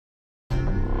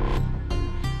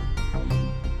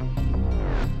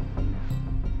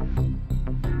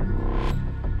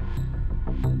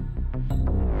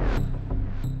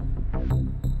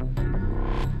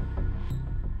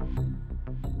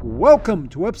welcome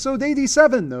to episode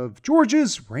 87 of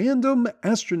George's Random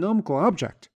Astronomical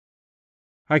Object.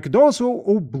 I could also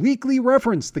obliquely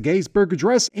reference the Gettysburg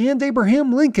Address and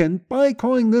Abraham Lincoln by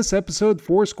calling this episode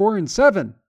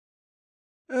 47.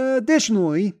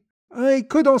 Additionally, I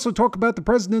could also talk about the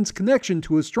president's connection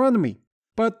to astronomy,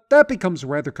 but that becomes a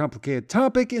rather complicated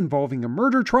topic involving a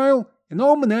murder trial, an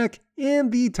almanac,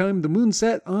 and the time the moon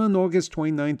set on August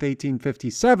 29,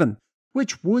 1857.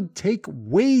 Which would take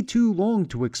way too long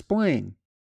to explain.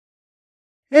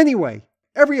 Anyway,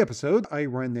 every episode I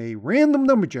run a random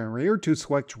number generator to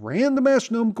select random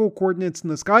astronomical coordinates in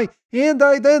the sky, and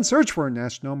I then search for an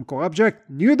astronomical object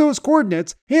near those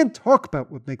coordinates and talk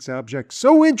about what makes the object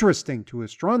so interesting to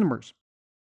astronomers.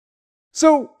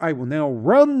 So I will now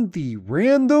run the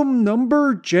random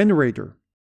number generator.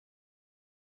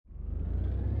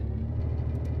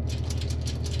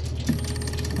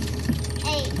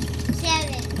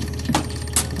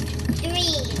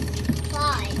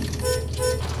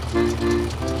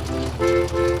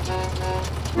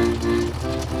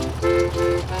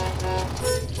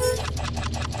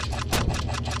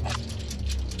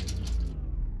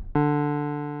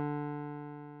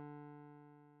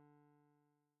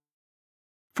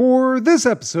 'For this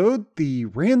episode, the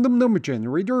random number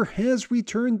generator has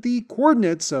returned the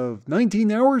coordinates of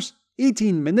 19 hours,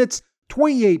 18 minutes,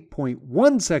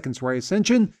 28.1 seconds right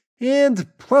ascension, and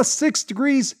plus 6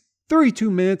 degrees,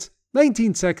 32 minutes,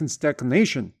 19 seconds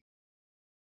declination.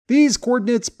 These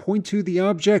coordinates point to the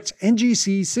object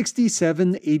NGC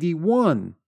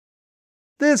 6781.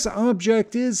 This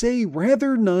object is a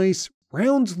rather nice,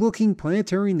 round-looking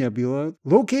planetary nebula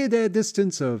located at a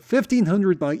distance of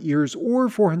 1,500 light-years or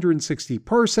 460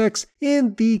 parsecs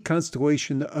in the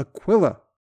constellation Aquila.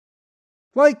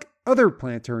 Like other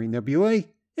planetary nebulae,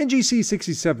 NGC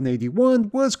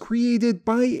 6781 was created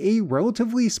by a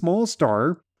relatively small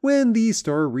star when the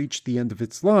star reached the end of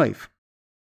its life.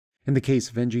 In the case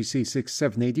of NGC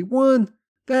 6781,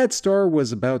 that star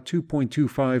was about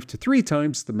 2.25 to 3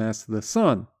 times the mass of the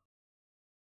Sun.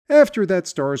 After that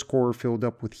star's core filled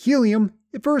up with helium,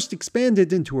 it first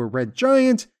expanded into a red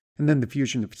giant, and then the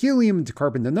fusion of helium into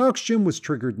carbon and oxygen was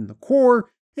triggered in the core,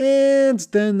 and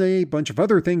then a bunch of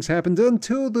other things happened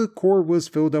until the core was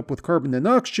filled up with carbon and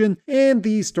oxygen, and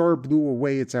the star blew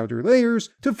away its outer layers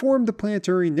to form the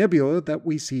planetary nebula that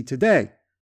we see today.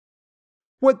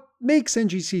 What makes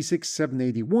NGC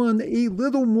 6781 a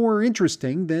little more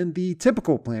interesting than the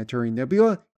typical planetary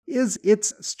nebula is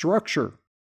its structure.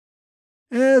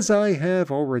 As I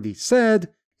have already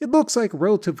said, it looks like a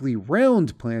relatively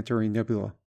round planetary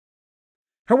nebula.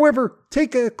 However,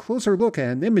 take a closer look at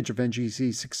an image of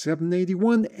NGC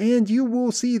 6781 and you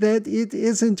will see that it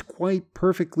isn't quite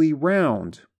perfectly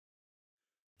round.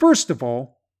 First of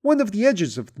all, one of the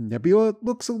edges of the nebula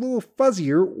looks a little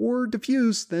fuzzier or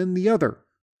diffuse than the other.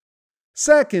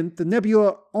 Second, the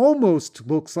nebula almost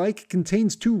looks like it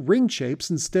contains 2 ring shapes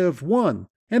instead of 1,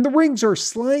 and the rings are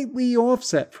slightly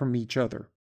offset from each other.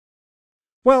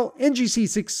 While NGC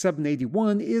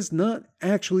 6781 is not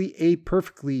actually a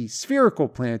perfectly spherical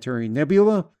planetary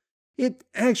nebula, it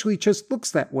actually just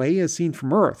looks that way as seen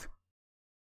from Earth.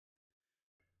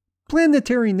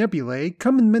 Planetary nebulae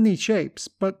come in many shapes,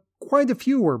 but quite a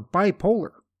few are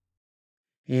bipolar.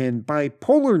 In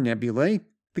bipolar nebulae,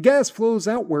 the gas flows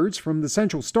outwards from the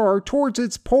central star towards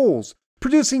its poles,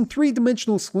 producing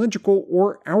 3-dimensional cylindrical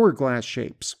or hourglass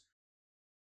shapes.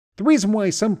 The reason why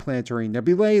some planetary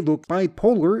nebulae look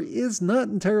bipolar is not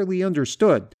entirely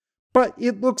understood, but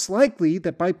it looks likely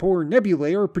that bipolar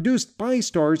nebulae are produced by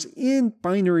stars in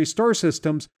binary star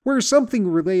systems where something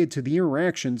related to the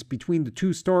interactions between the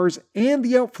 2 stars and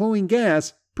the outflowing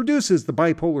gas produces the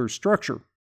bipolar structure.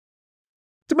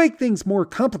 To make things more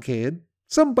complicated,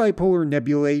 some bipolar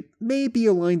nebulae may be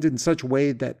aligned in such a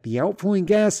way that the outflowing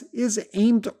gas is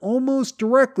aimed almost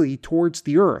directly towards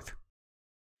the Earth.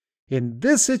 In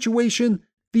this situation,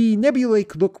 the nebulae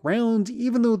could look round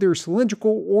even though they're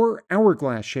cylindrical or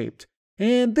hourglass shaped,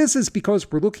 and this is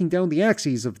because we're looking down the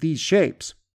axes of these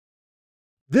shapes.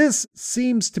 This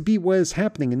seems to be what is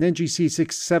happening in NGC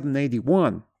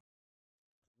 6781.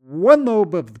 One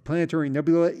lobe of the planetary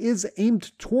nebula is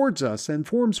aimed towards us and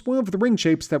forms one of the ring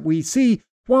shapes that we see,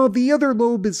 while the other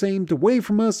lobe is aimed away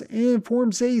from us and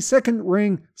forms a second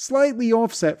ring slightly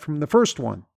offset from the first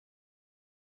one.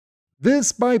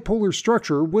 This bipolar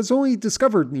structure was only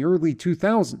discovered in the early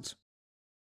 2000s.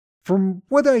 From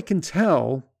what I can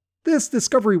tell, this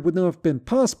discovery would not have been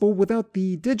possible without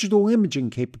the digital imaging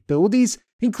capabilities,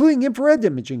 including infrared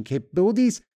imaging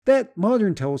capabilities, that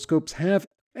modern telescopes have,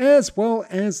 as well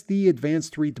as the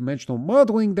advanced 3-dimensional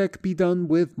modeling that could be done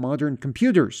with modern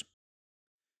computers.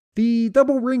 The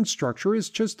double ring structure is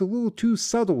just a little too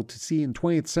subtle to see in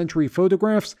 20th century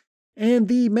photographs, and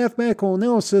the mathematical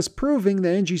analysis proving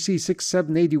that NGC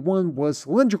 6781 was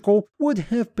cylindrical would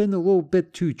have been a little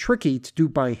bit too tricky to do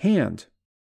by hand.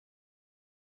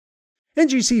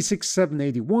 NGC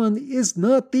 6781 is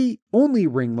not the only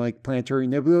ring-like planetary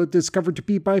nebula discovered to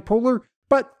be bipolar,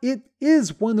 but it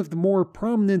is one of the more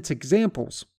prominent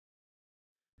examples.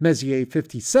 Messier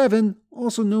 57,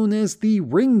 also known as the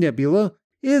Ring Nebula,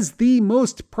 is the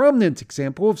most prominent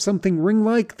example of something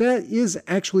ring-like that is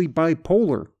actually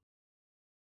bipolar.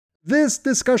 This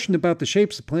discussion about the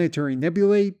shapes of planetary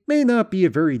nebulae may not be a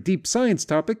very deep science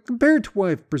topic compared to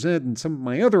what I've presented in some of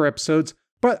my other episodes,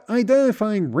 but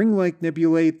identifying ring-like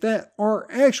nebulae that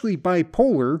are actually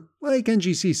bipolar, like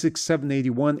NGC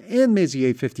 6781 and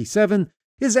Messier 57,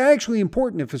 is actually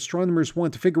important if astronomers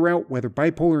want to figure out whether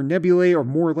bipolar nebulae are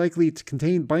more likely to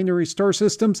contain binary star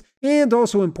systems, and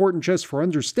also important just for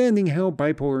understanding how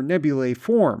bipolar nebulae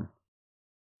form.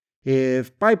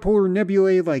 If bipolar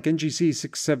nebulae like NGC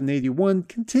 6781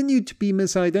 continued to be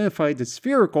misidentified as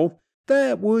spherical,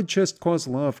 that would just cause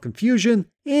a lot of confusion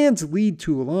and lead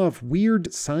to a lot of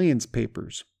weird science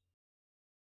papers.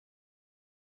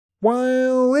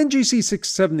 While NGC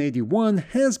 6781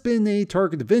 has been a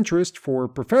target of interest for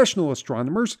professional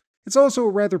astronomers, it's also a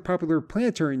rather popular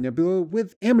planetary nebula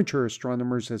with amateur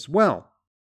astronomers as well.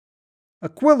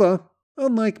 Aquila,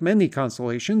 unlike many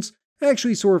constellations,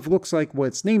 actually sort of looks like what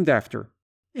it's named after,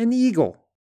 an eagle.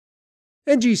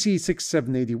 NGC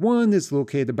 6781 is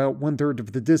located about 1/3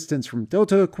 of the distance from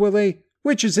Delta Aquilae,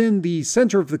 which is in the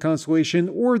center of the constellation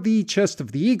or the chest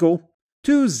of the eagle,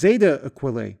 to Zeta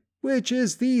Aquilae, which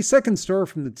is the second star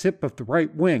from the tip of the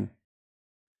right wing.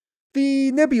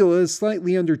 The nebula is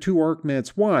slightly under 2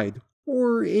 arcminutes wide,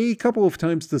 or a couple of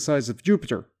times the size of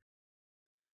Jupiter.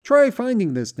 Try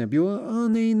finding this nebula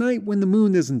on a night when the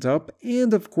moon isn't up,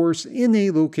 and of course in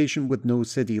a location with no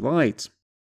city lights.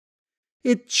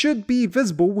 It should be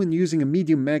visible when using a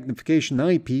medium magnification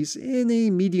eyepiece in a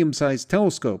medium-sized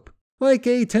telescope, like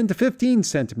a 10 to 15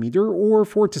 centimeter or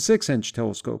 4 to 6 inch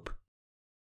telescope.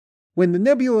 When the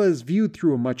nebula is viewed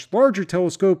through a much larger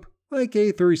telescope, like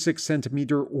a 36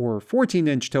 centimeter or 14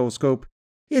 inch telescope,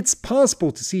 it's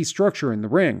possible to see structure in the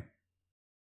ring.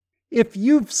 If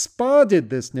you've spotted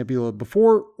this nebula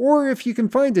before, or if you can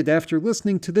find it after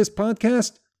listening to this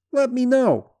podcast, let me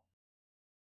know.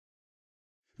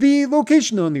 The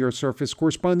location on the Earth's surface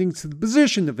corresponding to the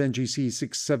position of NGC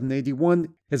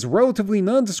 6781 is a relatively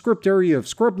nondescript area of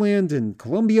scrubland in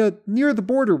Colombia near the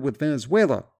border with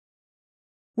Venezuela.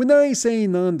 When I say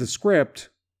nondescript,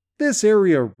 this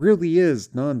area really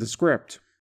is nondescript.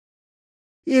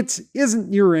 It isn't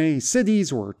near any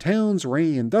cities or towns or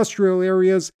any industrial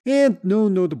areas, and no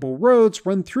notable roads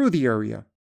run through the area.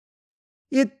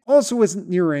 It also isn't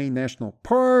near any national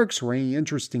parks or any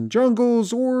interesting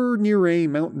jungles or near any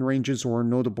mountain ranges or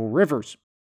notable rivers.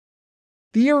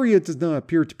 The area does not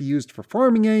appear to be used for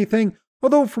farming anything,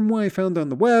 although from what I found on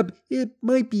the web, it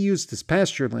might be used as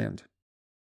pasture land.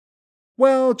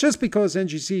 Well, just because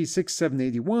NGC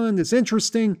 6781 is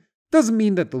interesting doesn't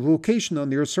mean that the location on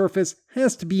the Earth's surface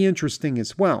has to be interesting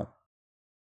as well.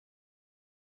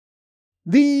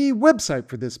 The website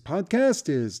for this podcast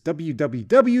is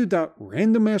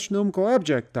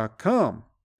www.randomastronomicalobject.com.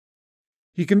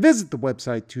 You can visit the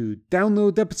website to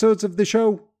download episodes of the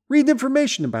show, read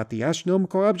information about the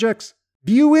astronomical objects,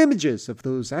 view images of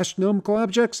those astronomical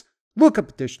objects, look up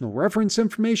additional reference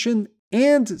information,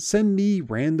 and send me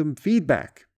random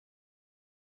feedback.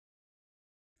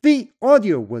 The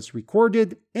audio was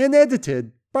recorded and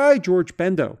edited by George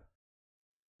Bendo.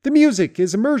 The music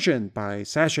is Immersion by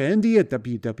Sasha Endy at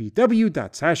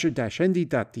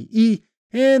www.sasha-endy.de,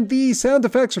 and the sound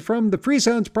effects are from the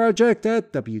Freesounds Project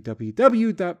at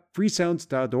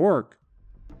www.freesounds.org.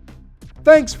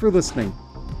 Thanks for listening.